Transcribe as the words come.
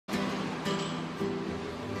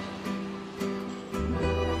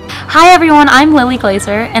Hi everyone, I'm Lily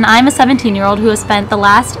Glazer, and I'm a 17-year-old who has spent the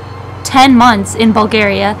last 10 months in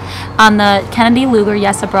Bulgaria on the Kennedy Luger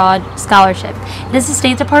Yes Abroad Scholarship. It is a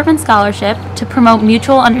State Department scholarship to promote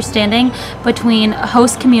mutual understanding between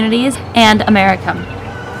host communities and America.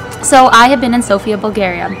 So I have been in Sofia,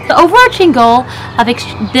 Bulgaria. The overarching goal of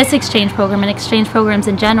this exchange program and exchange programs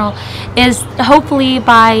in general is hopefully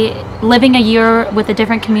by living a year with a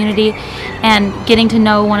different community and getting to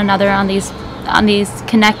know one another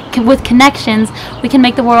with connections, we can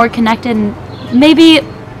make the world more connected and maybe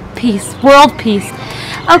world peace.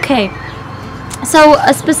 Okay, so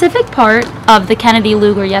a specific part of the Kennedy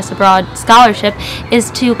Luger Yes Abroad Scholarship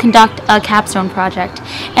is to conduct a Capstone project.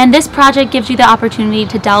 And this project gives you the opportunity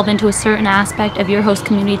to delve into a certain aspect of your host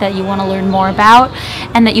community that you want to learn more about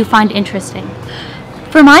and that you find interesting.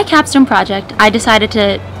 For my Capstone project, I decided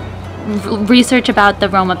to research about the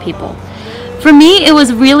Roma people. For me, it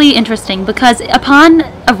was really interesting because upon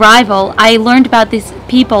arrival, I learned about these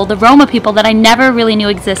people, the Roma people, that I never really knew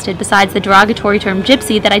existed besides the derogatory term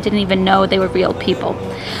gypsy that I didn't even know they were real people.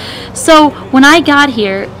 So when I got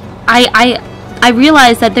here, I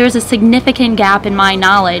realized that there's a significant gap in my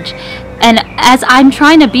knowledge. And as I'm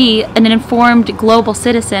trying to be an informed global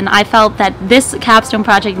citizen, I felt that this Capstone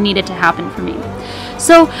project needed to happen for me.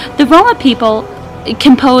 So the Roma people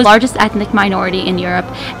compose the largest ethnic minority in Europe,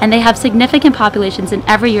 and they have significant populations in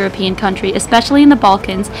every European country, especially in the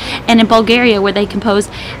Balkans and in Bulgaria, where they compose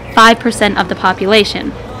 5% of the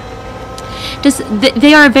population.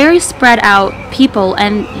 They are a very spread out people,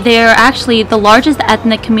 and they are actually the largest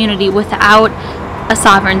ethnic community without a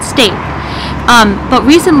sovereign state. But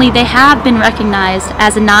recently they have been recognized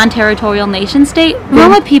as a non-territorial nation state.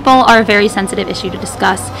 Roma people are a very sensitive issue to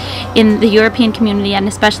discuss in the European community, and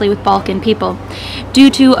especially with Balkan people, due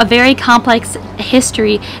to a very complex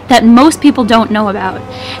history that most people don't know about.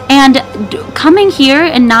 And coming here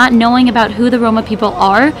and not knowing about who the Roma people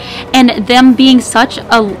are, and them being such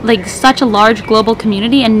a large global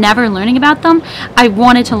community and never learning about them, I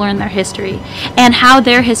wanted to learn their history and how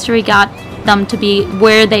their history got them to be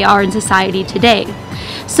where they are in society today.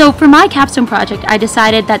 So for my Capstone project, I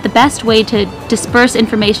decided that the best way to disperse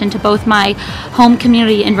information to both my home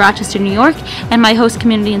community in Rochester, New York, and my host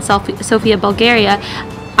community in Sofia, Bulgaria,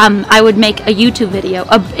 I would make a YouTube video,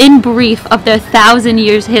 in brief, of their 1,000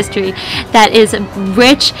 years history that is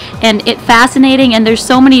rich and fascinating, and there's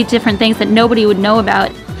so many different things that nobody would know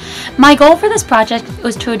about. My goal for this project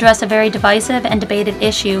was to address a very divisive and debated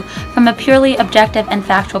issue from a purely objective and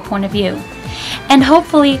factual point of view. And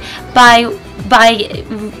hopefully by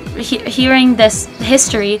hearing this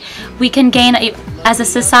history, we can gain, as a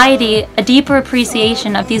society, a deeper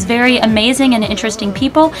appreciation of these very amazing and interesting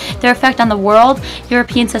people, their effect on the world,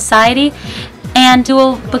 European society, and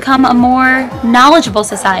will become a more knowledgeable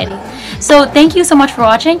society. So thank you so much for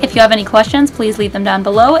watching. If you have any questions, please leave them down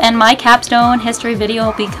below, and my Capstone history video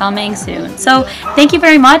will be coming soon. So thank you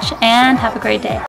very much, and have a great day.